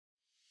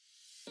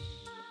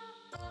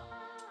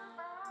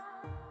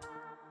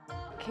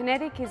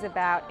Kinetic is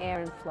about air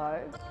and flow.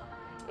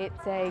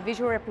 It's a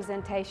visual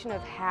representation of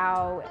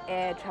how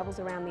air travels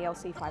around the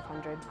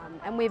LC500.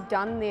 And we've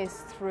done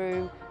this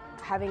through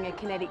having a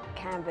kinetic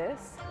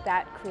canvas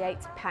that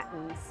creates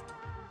patterns.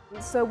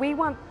 So we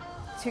want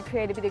to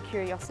create a bit of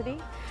curiosity,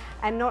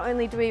 and not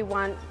only do we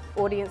want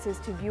audiences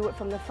to view it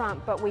from the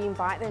front, but we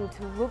invite them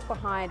to look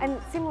behind.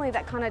 And similarly,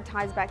 that kind of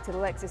ties back to the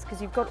Lexus,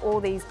 because you've got all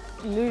these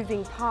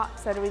moving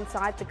parts that are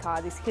inside the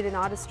car, this hidden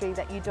artistry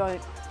that you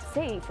don't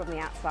see from the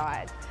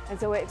outside. And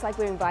so it's like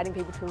we're inviting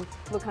people to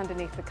look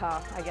underneath the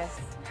car, I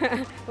guess,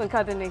 look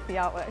underneath the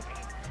artwork.